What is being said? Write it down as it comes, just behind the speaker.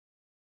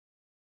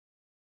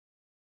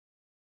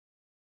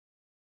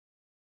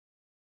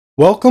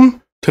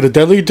Welcome to the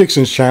Deadly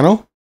Addictions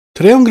channel.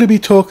 Today I'm going to be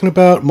talking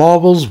about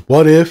Marvel's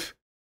What If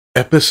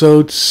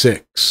Episode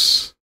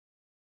 6.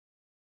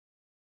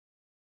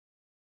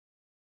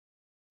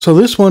 So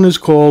this one is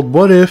called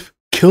What If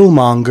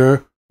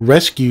Killmonger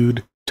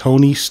Rescued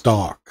Tony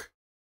Stark.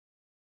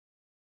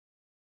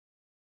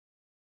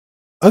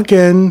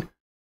 Again,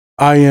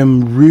 I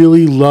am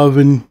really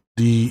loving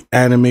the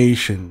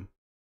animation,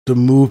 the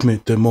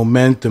movement, the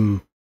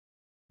momentum,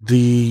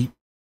 the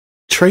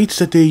traits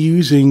that they're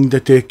using,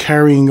 that they're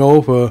carrying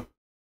over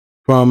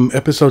from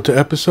episode to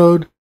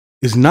episode,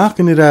 is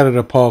knocking it out of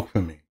the park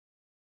for me.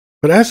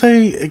 But as I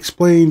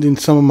explained in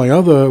some of my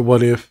other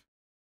What If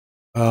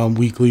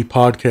weekly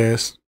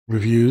podcast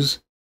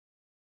reviews,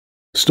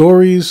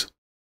 stories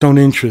don't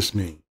interest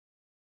me.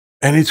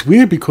 And it's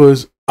weird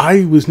because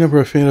I was never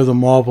a fan of the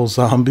Marvel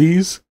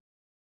Zombies,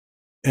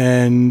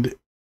 and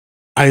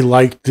I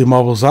liked the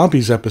Marvel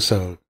Zombies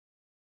episode.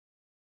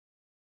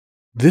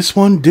 This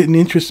one didn't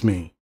interest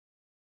me.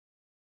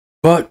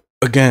 But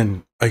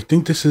again, I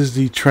think this is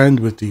the trend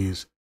with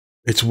these.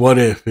 It's what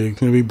if. It's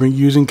going to be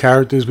using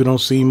characters we don't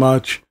see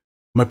much.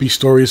 Might be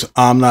stories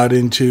I'm not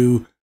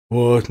into,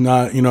 or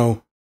not,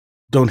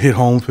 don't hit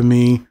home for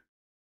me.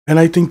 And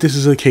I think this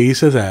is a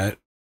case of that.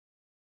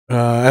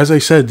 As I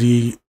said,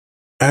 the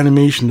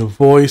animation, the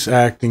voice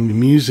acting, the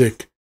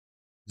music,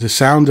 the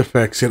sound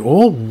effects, it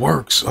all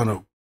works on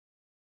a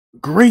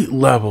great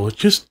level. It's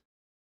just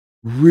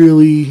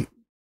really,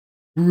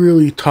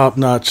 really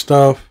top-notch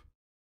stuff.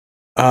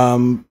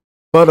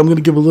 But I'm going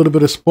to give a little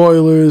bit of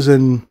spoilers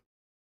and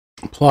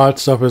plot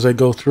stuff as I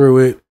go through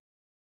it.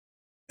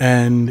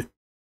 And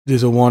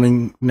there's a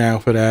warning now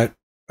for that.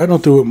 I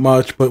don't do it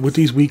much, but with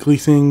these weekly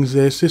things,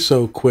 it's just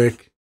so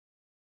quick.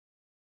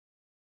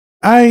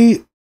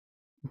 I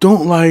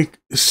don't like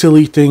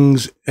silly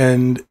things,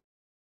 and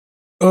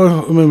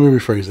let me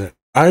rephrase that.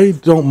 I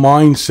don't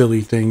mind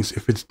silly things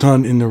if it's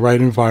done in the right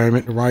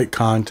environment, the right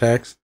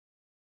context.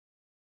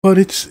 But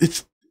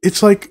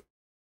it's like,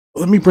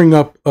 let me bring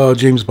up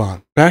James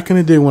Bond. Back in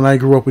the day when I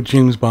grew up with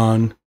James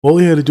Bond, all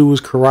he had to do was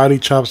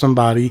karate chop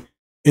somebody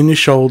in the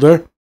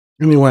shoulder,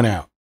 and he went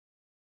out.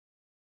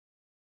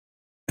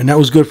 And that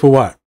was good for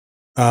what?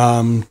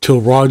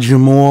 Till Roger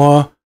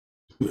Moore.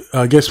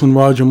 I guess when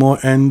Roger Moore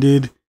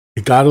ended,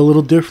 it got a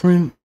little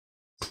different.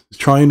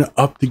 Trying to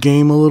up the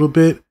game a little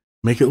bit,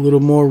 make it a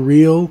little more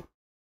real.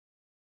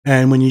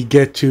 And when you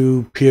get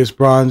to Pierce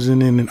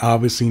Brosnan, and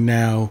obviously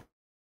now,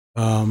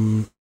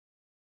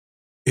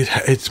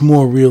 it's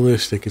more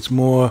realistic. It's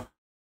more,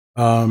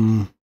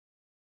 real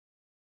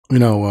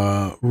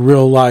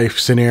life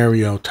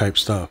scenario type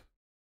stuff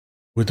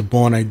with the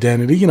Bourne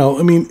Identity.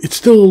 It's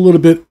still a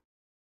little bit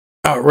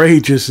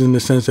outrageous in the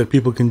sense that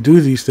people can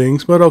do these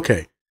things, but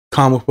okay,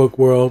 comic book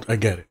world, I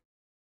get it.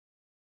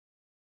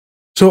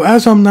 So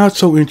as I'm not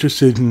so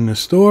interested in the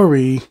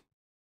story,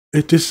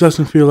 it just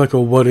doesn't feel like a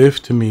what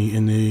if to me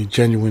in the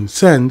genuine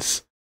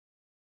sense.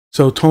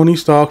 So Tony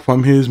Stark,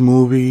 from his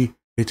movie,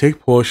 they take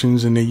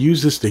portions and they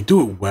use this. They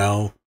do it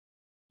well,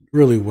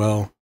 really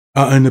well.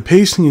 And the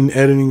pacing and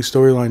editing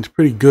storyline is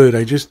pretty good.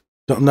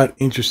 I'm not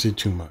interested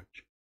too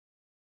much.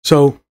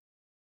 So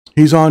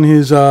he's on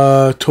his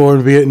tour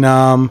in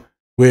Vietnam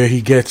where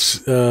he gets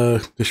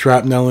the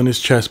shrapnel in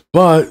his chest,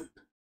 but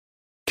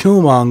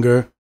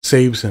Killmonger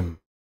saves him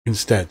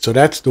instead. So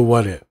that's the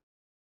what if.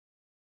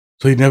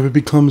 So he never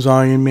becomes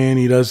Iron Man.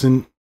 He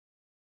doesn't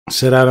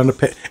set out on the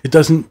path. It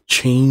doesn't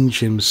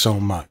change him so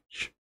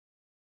much.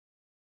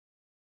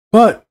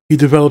 But he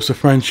develops a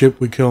friendship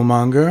with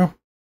Killmonger,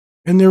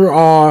 and there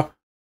are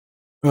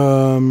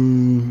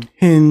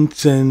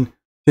hints and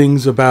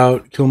things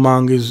about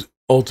Killmonger's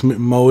ultimate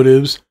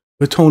motives,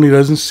 but Tony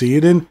doesn't see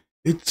it, and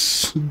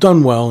it's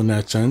done well in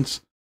that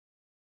sense.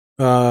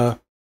 And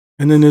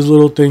then there's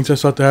little things that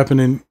start to happen,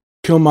 and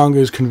Killmonger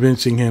is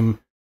convincing him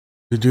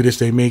to do this.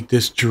 They make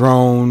this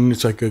drone.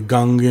 It's like a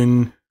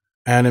Gungan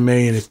anime,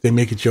 and they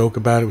make a joke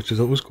about it, which is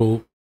always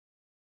cool.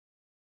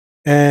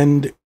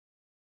 And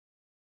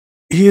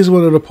here's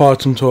one of the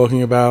parts I'm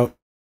talking about.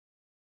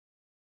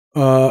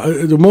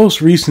 The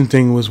most recent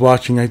thing was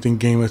watching, I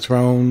think, Game of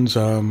Thrones,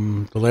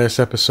 the last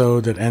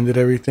episode that ended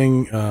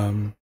everything.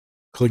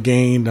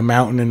 Clegane, the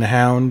Mountain, and the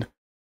Hound.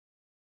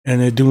 And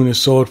they're doing the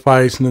sword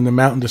fights, and then the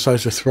Mountain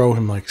decides to throw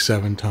him like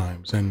 7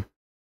 times. And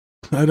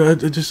I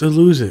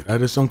lose it. I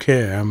just don't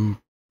care.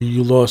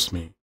 You lost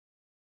me.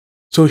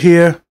 So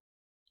here,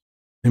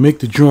 they make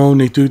the drone,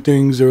 they do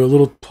things. There are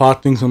little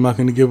plot things I'm not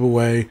going to give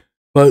away.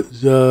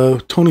 But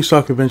Tony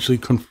Stark eventually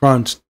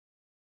confronts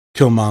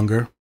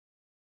Killmonger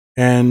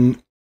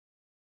and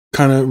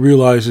kind of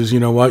realizes, you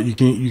know what, you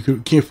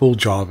can't fool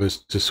Jarvis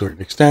to a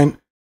certain extent.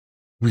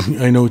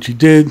 I know what you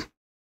did.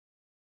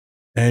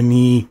 And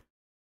he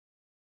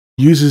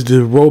uses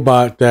the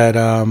robot that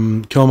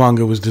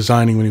Killmonger was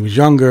designing when he was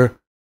younger,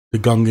 the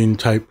Gungan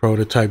type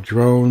prototype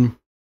drone,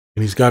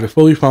 and he's got it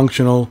fully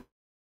functional,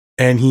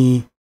 and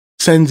he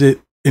sends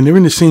it, and they're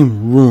in the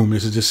same room.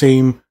 This is the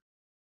same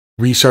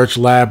research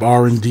lab,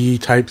 R&D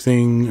type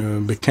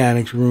thing,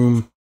 mechanics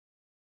room,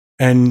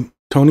 and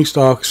Tony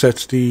Stark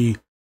sets the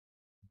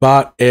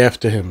bot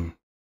after him,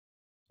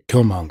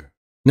 Killmonger.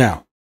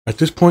 Now, at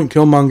this point,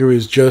 Killmonger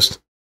is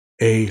just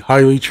a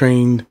highly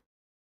trained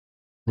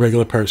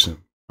regular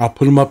person. I'll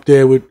put him up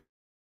there with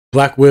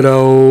Black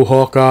Widow,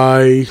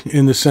 Hawkeye,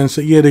 in the sense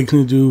that, yeah, they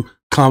can do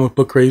comic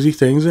book crazy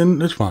things,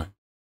 and that's fine.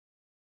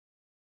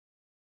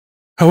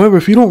 However,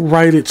 if you don't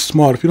write it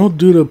smart, if you don't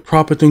do the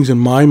proper things in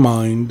my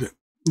mind,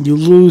 you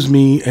lose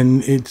me,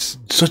 and it's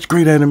such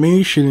great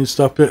animation and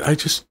stuff that I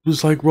just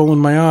was like rolling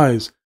my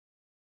eyes.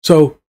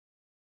 So,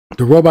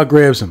 the robot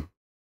grabs him.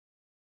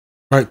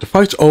 Alright, the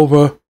fight's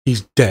over.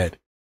 He's dead.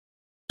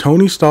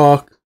 Tony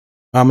Stark,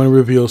 I'm going to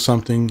reveal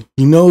something.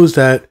 He knows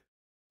that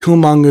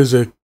Killmonger's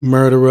a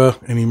murderer,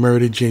 and he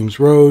murdered James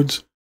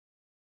Rhodes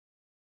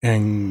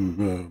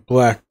and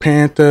Black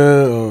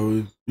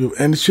Panther.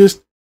 And it's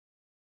just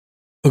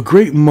a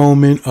great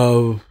moment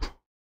of,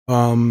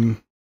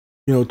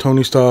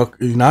 Tony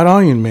Stark, not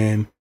Iron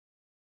Man,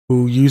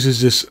 who uses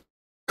this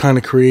kind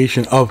of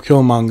creation of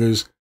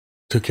Killmonger's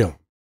to kill him,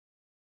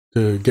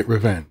 to get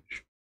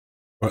revenge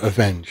or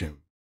avenge him.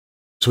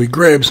 So he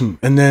grabs him,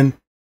 and then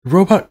the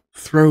robot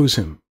throws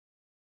him.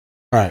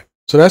 All right,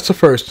 so that's the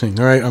first thing.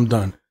 All right, I'm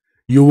done.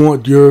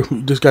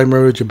 This guy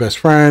murdered your best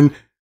friend.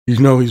 You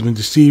know he's been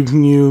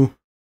deceiving you.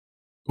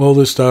 All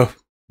this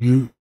stuff.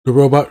 The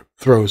robot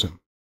throws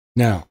him.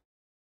 Now,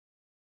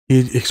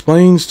 he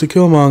explains to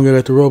Killmonger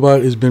that the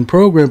robot has been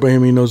programmed by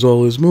him. He knows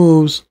all his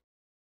moves.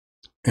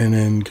 And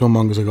then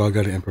Killmonger's like, oh, I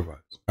got to improvise.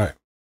 All right.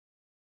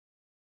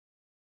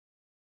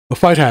 A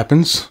fight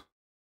happens.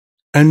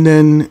 And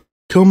then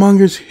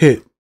Killmonger's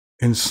hit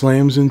and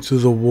slams into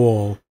the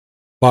wall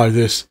by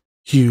this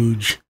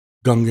huge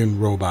Gungan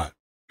robot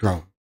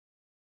drone.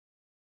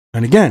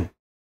 And again,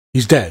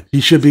 he's dead.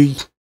 He should be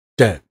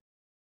dead.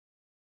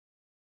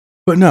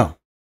 But no.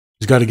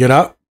 He's got to get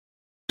up,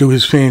 do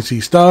his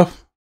fancy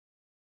stuff.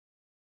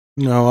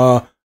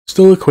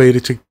 Still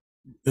equated to,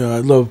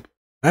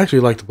 I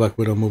actually like the Black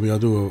Widow movie. I'll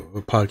do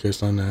a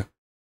podcast on that.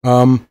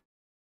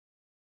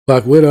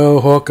 Black Widow,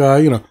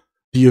 Hawkeye,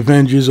 the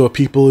Avengers or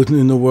people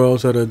in the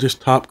world that are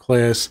just top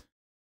class,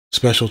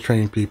 special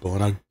trained people.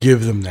 And I'll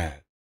give them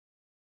that.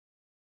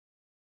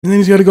 And then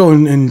he's got to go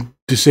and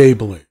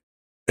disable it.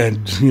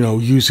 And,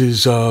 use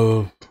his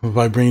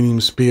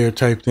vibranium spear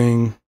type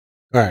thing.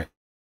 All right.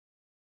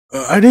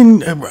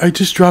 I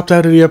just dropped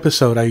out of the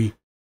episode. I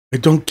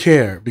don't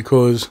care,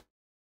 because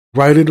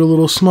write it a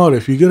little smarter.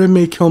 If you're going to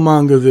make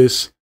Killmonger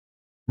this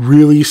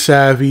really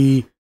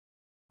savvy,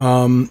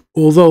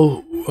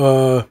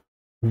 although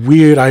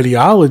weird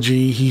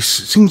ideology, he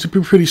seems to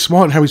be pretty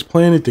smart in how he's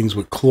planning things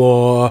with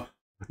Claw,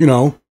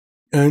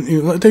 and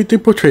they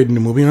portrayed in the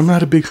movie. And I'm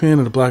not a big fan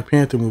of the Black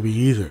Panther movie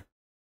either.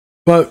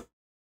 But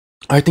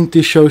I think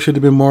this show should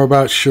have been more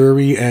about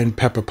Shuri and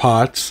Pepper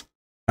Potts.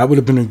 That would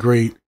have been a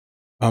great,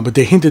 but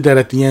they hinted that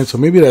at the end, so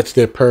maybe that's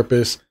their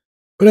purpose.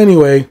 But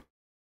anyway,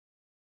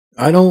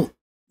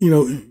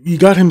 you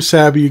got him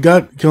savvy, you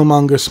got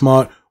Killmonger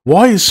smart.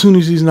 Why, as soon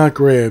as he's not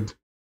grabbed,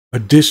 a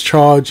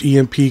discharge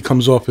EMP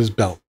comes off his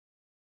belt?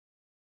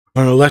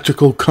 An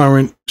electrical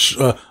current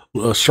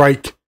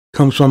strike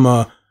comes from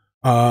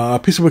a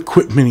piece of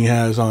equipment he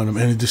has on him,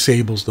 and it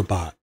disables the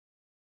bot.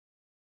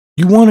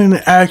 You want an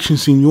action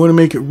scene. You want to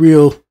make it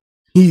real.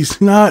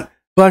 He's not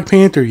Black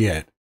Panther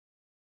yet.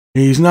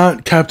 He's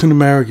not Captain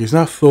America. He's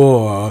not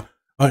Thor.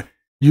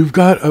 You've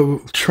got a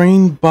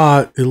trained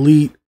bot,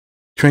 elite,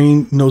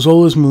 trained, knows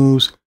all his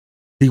moves.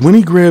 When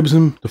he grabs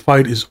him, the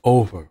fight is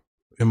over,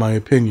 in my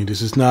opinion.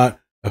 This is not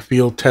a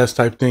field test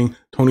type thing.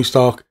 Tony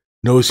Stark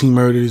knows he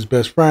murdered his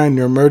best friend.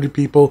 There are murdered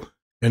people,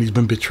 and he's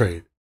been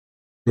betrayed.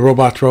 The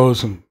robot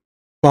throws him.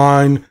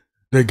 Fine.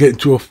 They get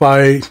into a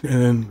fight,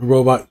 and then the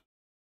robot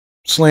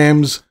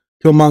slams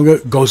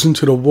Killmonger, goes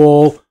into the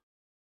wall,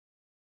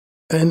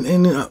 and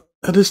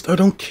I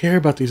don't care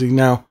about these things.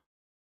 Now,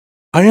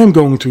 I am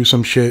going through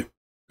some shit,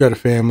 got a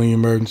family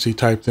emergency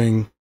type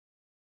thing,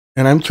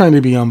 and I'm trying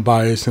to be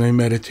unbiased, and I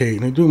meditate,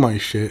 and I do my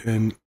shit,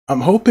 and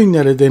I'm hoping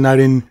that they're not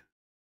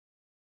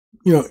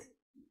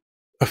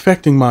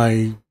affecting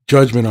my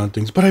judgment on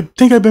things, but I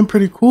think I've been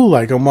pretty cool.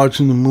 Like, I'm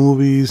watching the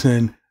movies,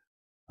 and,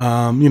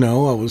 I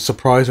was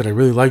surprised that I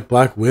really liked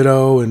Black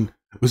Widow, and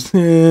it was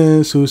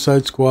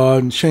Suicide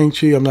Squad and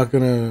Shang-Chi.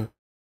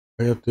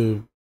 I have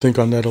to think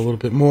on that a little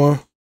bit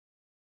more.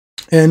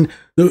 And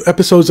the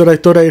episodes that I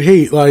thought I'd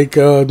hate, like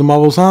the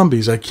Marvel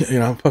Zombies.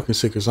 I'm fucking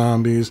sick of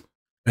zombies,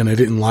 and I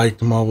didn't like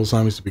the Marvel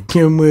Zombies to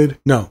begin with.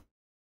 No,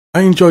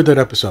 I enjoyed that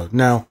episode.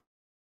 Now,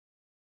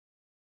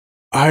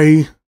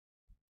 I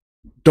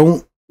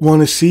don't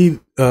want to see,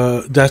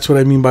 that's what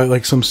I mean by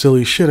like some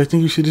silly shit. I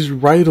think you should just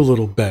write a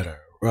little better.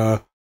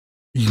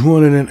 You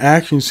wanted an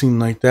action scene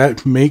like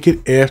that, make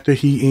it after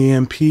he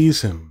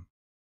EMPs him.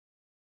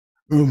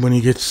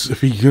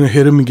 If you're going to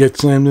hit him and get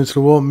slammed into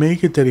the wall,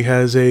 make it that he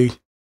has a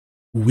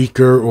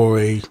weaker or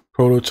a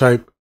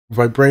prototype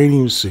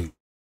vibranium suit.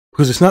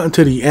 Because it's not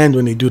until the end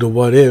when they do the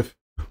what if,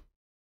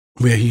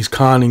 where he's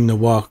conning the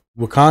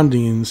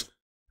Wakandians,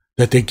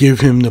 that they give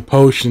him the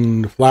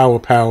potion, the flower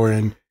power,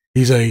 and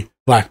he's a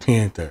Black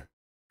Panther.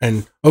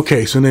 And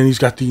okay, so then he's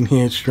got the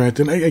enhanced strength,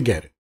 and I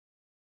get it.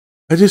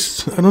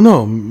 I don't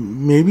know.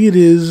 Maybe it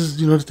is,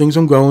 the things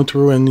I'm going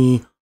through and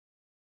the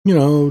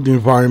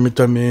environment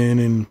I'm in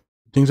and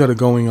things that are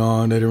going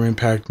on that are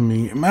impacting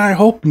me. I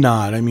hope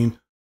not. I mean,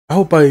 I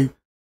hope but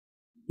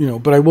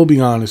I will be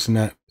honest in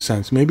that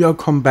sense. Maybe I'll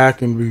come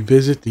back and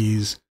revisit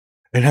these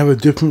and have a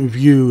different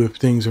view if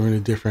things are in a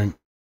different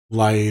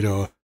light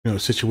or,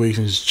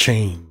 situations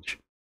change.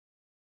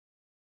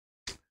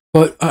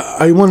 But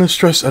I want to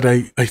stress that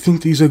I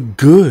think these are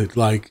good.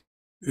 Like,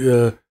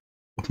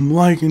 I'm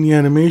liking the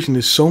animation.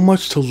 There's so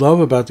much to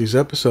love about these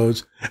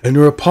episodes. And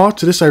there are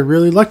parts of this I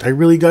really liked. I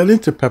really got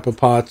into Pepper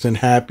Potts and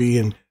Happy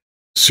and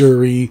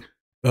Suri,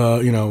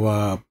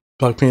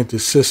 Black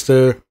Panther's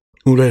sister,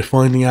 who they're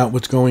finding out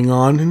what's going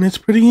on. And it's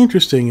pretty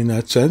interesting in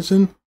that sense.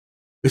 And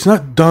it's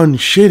not done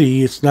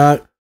shitty. It's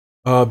not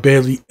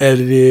badly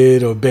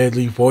edited or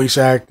badly voice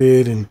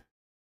acted. And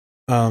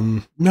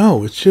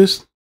no, it's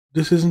just,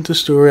 this isn't the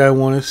story I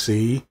want to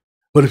see.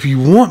 But if you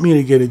want me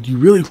to get it, you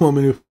really want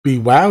me to be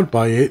wowed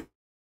by it,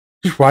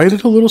 just write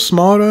it a little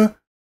smarter.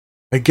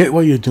 I get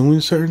why you're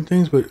doing certain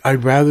things, but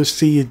I'd rather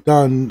see it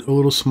done a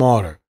little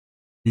smarter.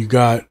 You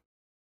got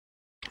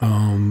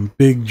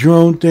big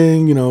drone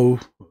thing,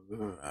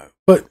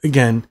 but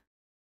again,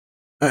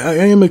 I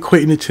am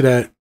equating it to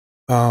that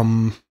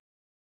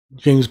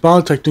James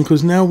Bond type thing,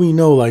 because now we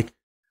know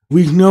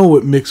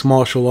what mixed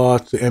martial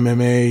arts, the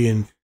MMA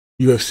and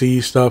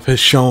UFC stuff has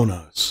shown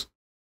us.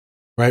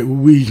 Right?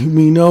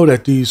 We know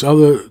that these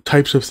other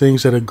types of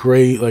things that are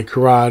great, like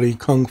karate,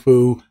 kung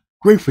fu,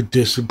 great for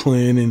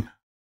discipline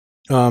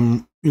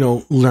and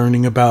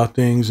learning about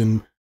things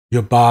and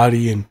your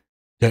body and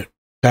that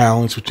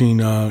balance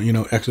between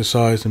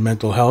exercise and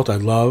mental health. I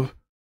love.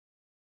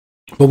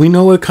 But we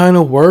know it kind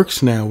of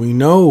works now. We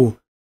know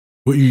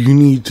what you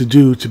need to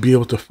do to be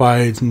able to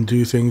fight and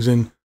do things.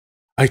 And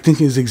I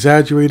think as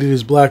exaggerated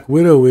as Black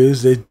Widow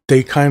is,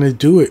 they kind of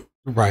do it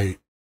right.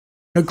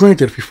 Now,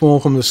 granted, if you fall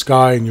from the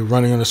sky and you're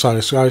running on the side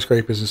of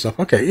skyscrapers and stuff,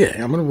 okay,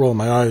 yeah, I'm gonna roll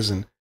my eyes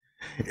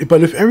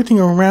but if everything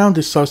around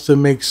it starts to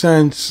make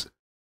sense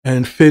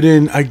and fit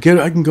in, I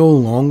can go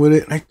along with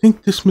it. And I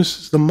think this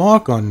misses the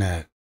mark on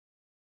that.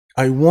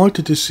 I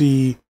wanted to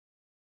see,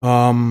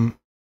 a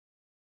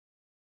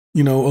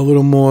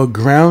little more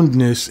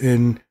groundness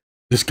in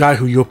this guy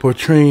who you're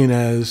portraying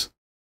as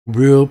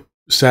real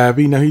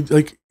savvy. Now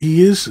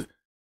he is,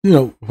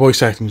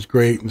 voice acting is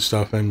great and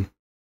stuff, and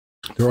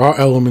there are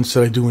elements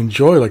that I do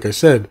enjoy. Like I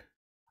said,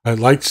 I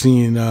like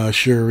seeing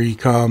Shuri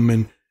come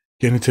and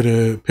get into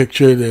the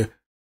picture,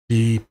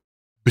 the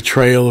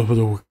betrayal of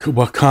the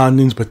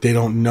Wakandans, but they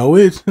don't know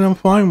it, and I'm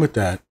fine with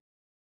that.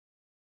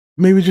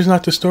 Maybe just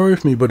not the story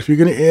for me, but if you're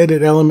going to add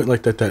an element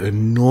like that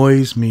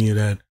annoys me,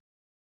 that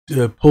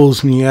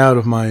pulls me out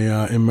of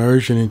my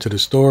immersion into the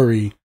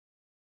story,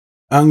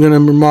 I'm going to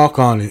remark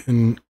on it,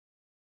 and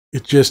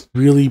it just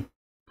really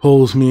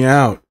pulls me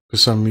out for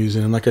some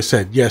reason. And like I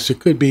said, yes, it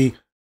could be,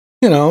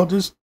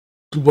 just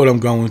what I'm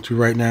going through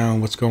right now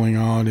and what's going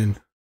on, and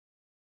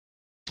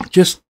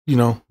just,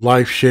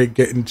 life shit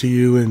getting to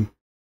you, and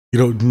you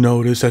don't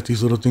notice that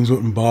these little things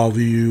wouldn't bother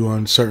you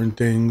on certain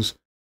things.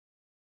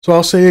 So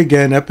I'll say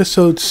again,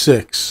 episode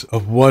 6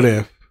 of What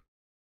If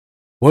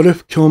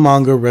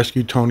Killmonger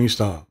Rescued Tony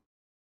Stark.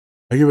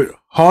 I give it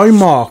high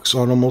marks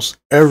on almost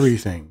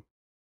everything.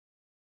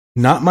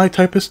 Not my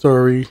type of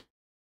story,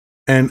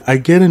 and I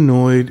get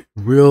annoyed,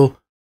 real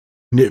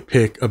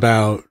nitpick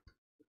about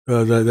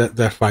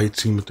that fight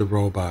scene with the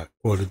robot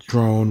or the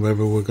drone,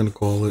 whatever we're going to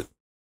call it,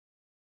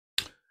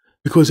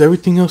 because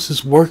everything else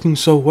is working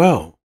so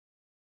well.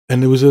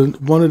 And there was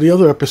one of the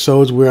other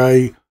episodes where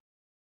I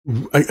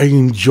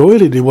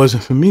enjoyed it. It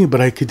wasn't for me,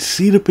 but I could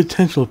see the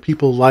potential of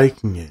people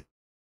liking it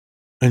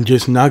and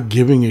just not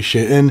giving a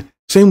shit. And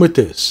same with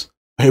this.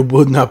 I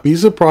would not be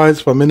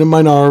surprised if I'm in a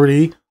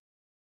minority.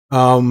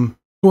 Well,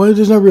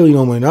 there's not really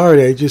no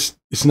minority.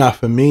 It's not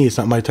for me. It's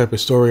not my type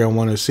of story I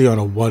want to see on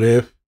a What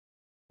If.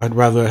 I'd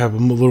rather have a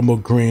little more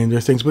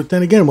grander things. But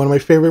then again, one of my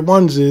favorite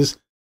ones is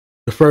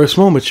the first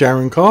one with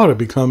Sharon Carter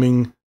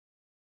becoming,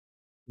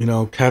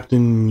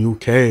 Captain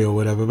UK or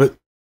whatever. But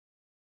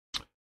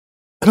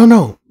I don't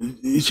know.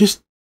 It's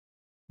just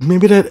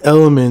maybe that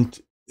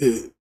element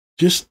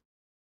just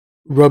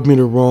rubbed me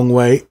the wrong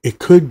way. It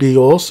could be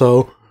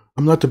also,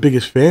 I'm not the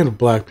biggest fan of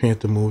Black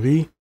Panther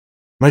movie.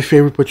 My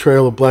favorite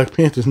portrayal of Black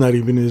Panther is not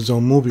even in his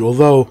own movie.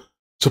 Although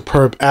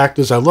superb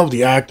actors, I love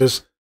the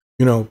actors.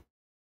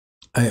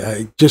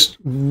 I just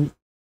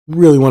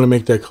really want to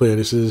make that clear.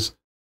 This is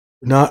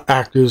not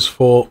actors'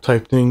 fault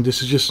type thing.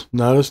 This is just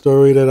not a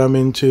story that I'm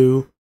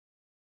into.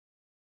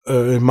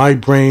 In my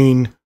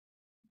brain,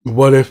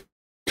 What If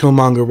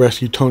Killmonger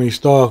Rescued Tony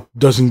Stark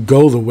doesn't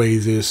go the way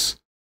this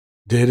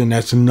did, and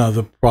that's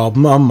another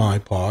problem on my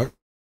part.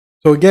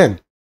 So again,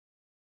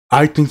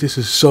 I think this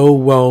is so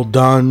well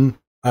done.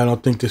 I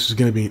don't think this is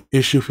going to be an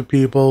issue for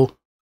people,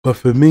 but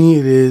for me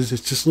it is.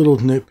 It's just little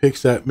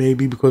nitpicks that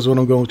maybe because what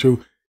I'm going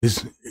through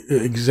is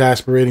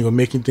exasperating or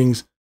making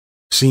things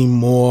seem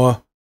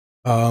more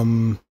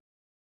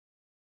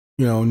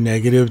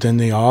negative than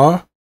they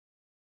are.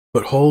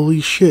 But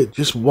holy shit,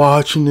 just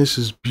watching this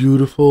is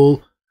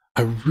beautiful.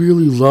 I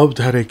really loved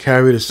how they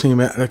carry the same,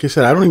 like I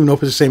said, I don't even know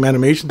if it's the same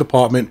animation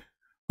department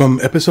from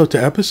episode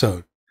to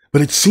episode,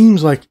 but it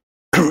seems like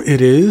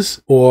it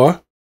is,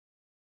 or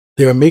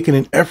they're making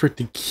an effort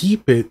to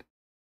keep it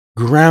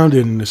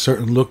grounded in a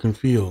certain look and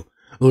feel.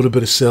 A little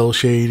bit of cell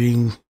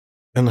shading.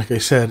 And like I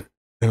said,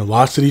 in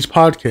lots of these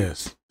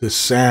podcasts, the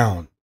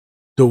sound,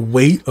 the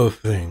weight of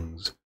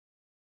things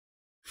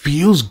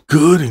feels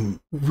good and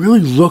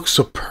really looks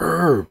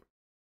superb.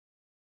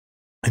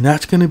 And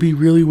that's going to be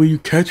really where you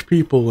catch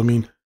people. I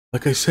mean,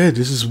 like I said,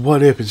 this is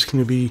What If. It's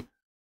going to be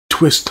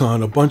twist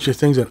on a bunch of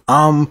things that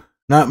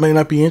may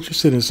not be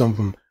interested in some of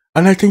them.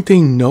 And I think they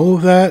know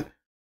that.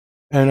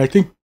 And I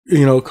think,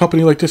 a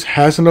company like this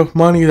has enough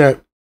money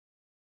that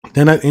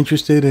they're not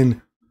interested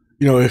in,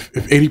 if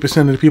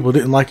 80% of the people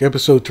didn't like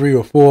episode 3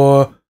 or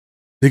 4,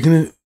 they're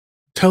going to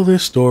tell their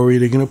story.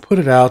 They're going to put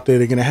it out there.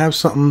 They're going to have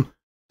something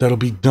that'll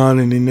be done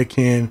and in the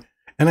can.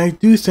 And I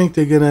do think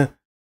they're going to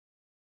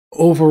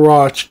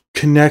overarch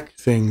connect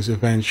things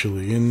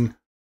eventually. And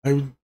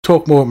I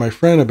talk more with my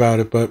friend about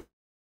it, but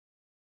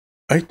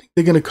I think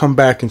they're going to come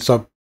back and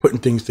start putting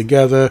things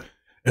together.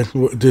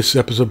 And this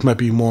episode might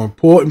be more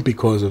important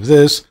because of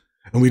this,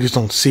 and we just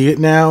don't see it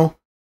now.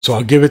 So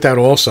I'll give it that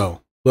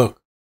also.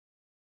 Look,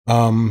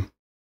 I'm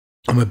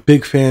a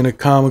big fan of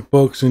comic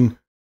books and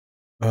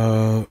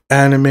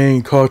anime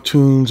and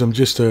cartoons. I'm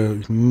just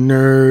a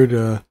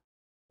nerd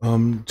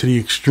to the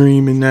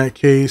extreme in that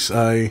case.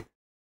 I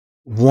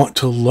want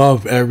to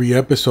love every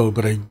episode,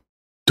 but I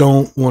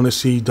don't want to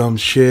see dumb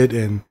shit,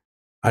 and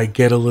I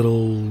get a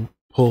little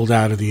pulled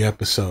out of the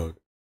episode.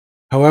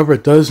 However,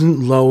 it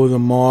doesn't lower the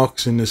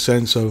marks in the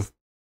sense of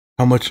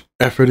how much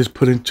effort is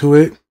put into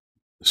it.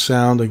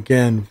 Sound,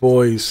 again,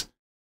 voice,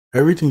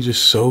 everything's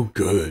just so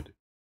good.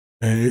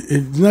 And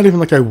it's not even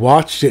like I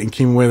watched it and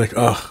came away like,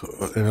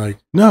 ugh. And like,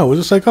 no, it was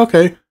just like,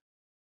 okay,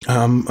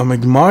 I'm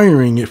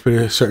admiring it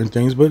for certain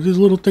things, but there's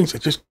little things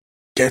that just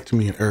get to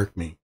me and irk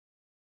me.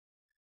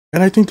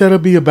 And I think that'll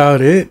be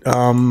about it.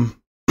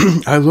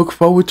 I look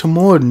forward to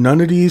more.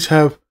 None of these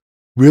have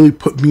really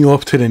put me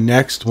off to the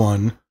next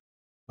one.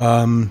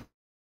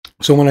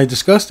 So when I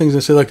discuss things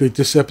and say like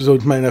this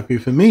episode might not be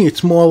for me,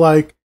 it's more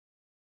like,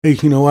 hey,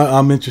 you know what?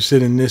 I'm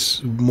interested in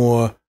this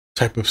more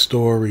type of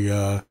story,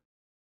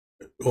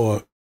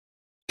 or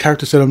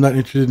characters that I'm not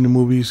interested in the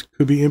movies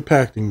could be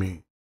impacting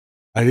me.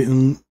 I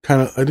didn't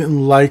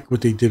like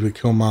what they did with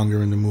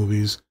Killmonger in the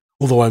movies,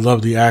 although I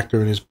love the actor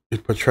and his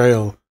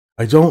portrayal.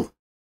 I don't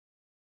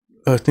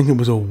think it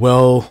was a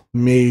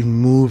well-made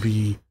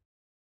movie,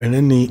 and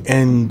then the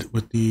end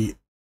with the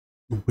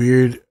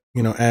weird,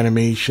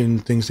 animation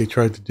things they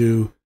tried to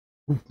do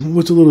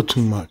was a little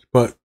too much.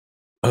 But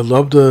I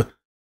love the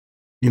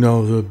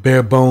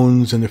bare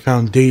bones and the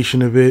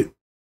foundation of it.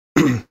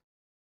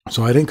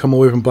 So I didn't come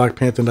away from Black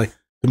Panther like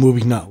the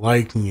movie not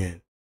liking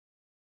it.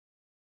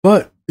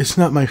 But it's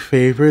not my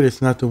favorite.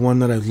 It's not the one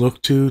that I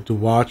look to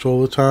watch all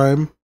the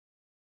time.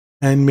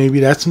 And maybe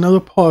that's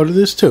another part of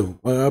this too.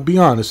 I'll be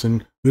honest,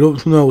 and we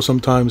don't know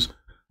sometimes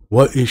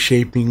what is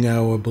shaping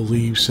our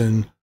beliefs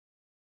and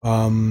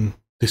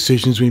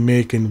decisions we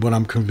make and what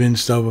I'm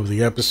convinced of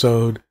the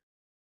episode.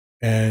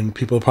 And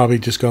people probably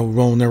just go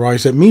rolling their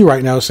eyes at me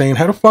right now saying,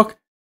 how the fuck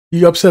are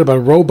you upset about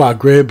a robot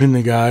grabbing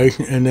the guy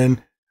and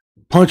then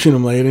punching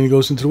him later and he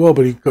goes into the wall?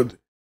 But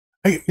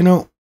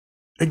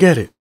I get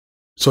it.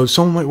 So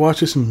someone might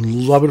watch this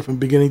and love it from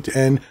beginning to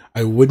end.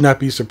 I would not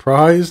be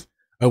surprised.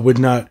 I would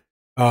not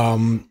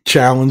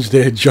challenge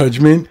their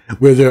judgment,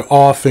 where there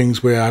are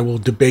things where I will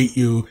debate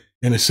you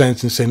in a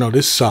sense and say, no,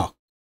 this sucked.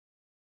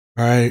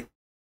 All right.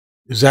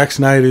 Zack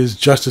Snyder's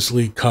Justice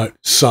League cut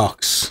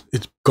sucks.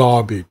 It's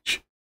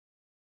garbage.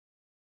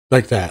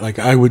 Like that. Like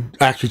I would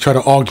actually try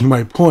to argue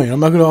my point.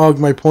 I'm not going to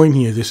argue my point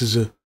here. This is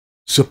a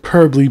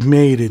superbly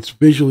made. It's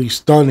visually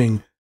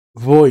stunning.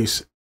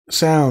 Voice,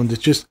 sound.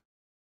 It's just,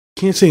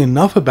 can't say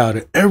enough about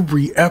it.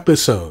 Every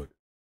episode.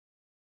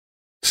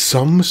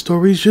 Some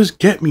stories just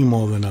get me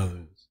more than others.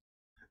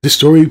 This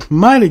story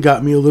might have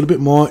got me a little bit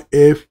more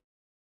if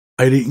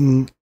I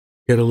didn't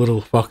get a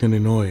little fucking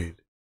annoyed.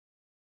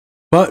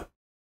 But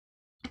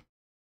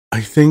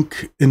I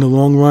think in the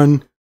long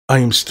run, I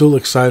am still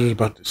excited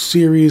about the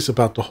series,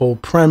 about the whole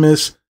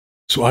premise.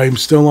 So I am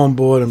still on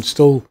board. I'm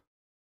still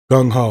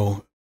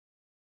gung-ho.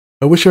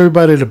 I wish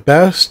everybody the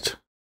best.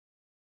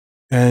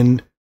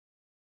 And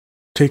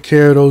take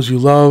care of those you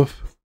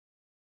love.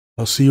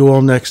 I'll see you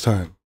all next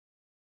time.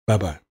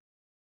 Bye-bye.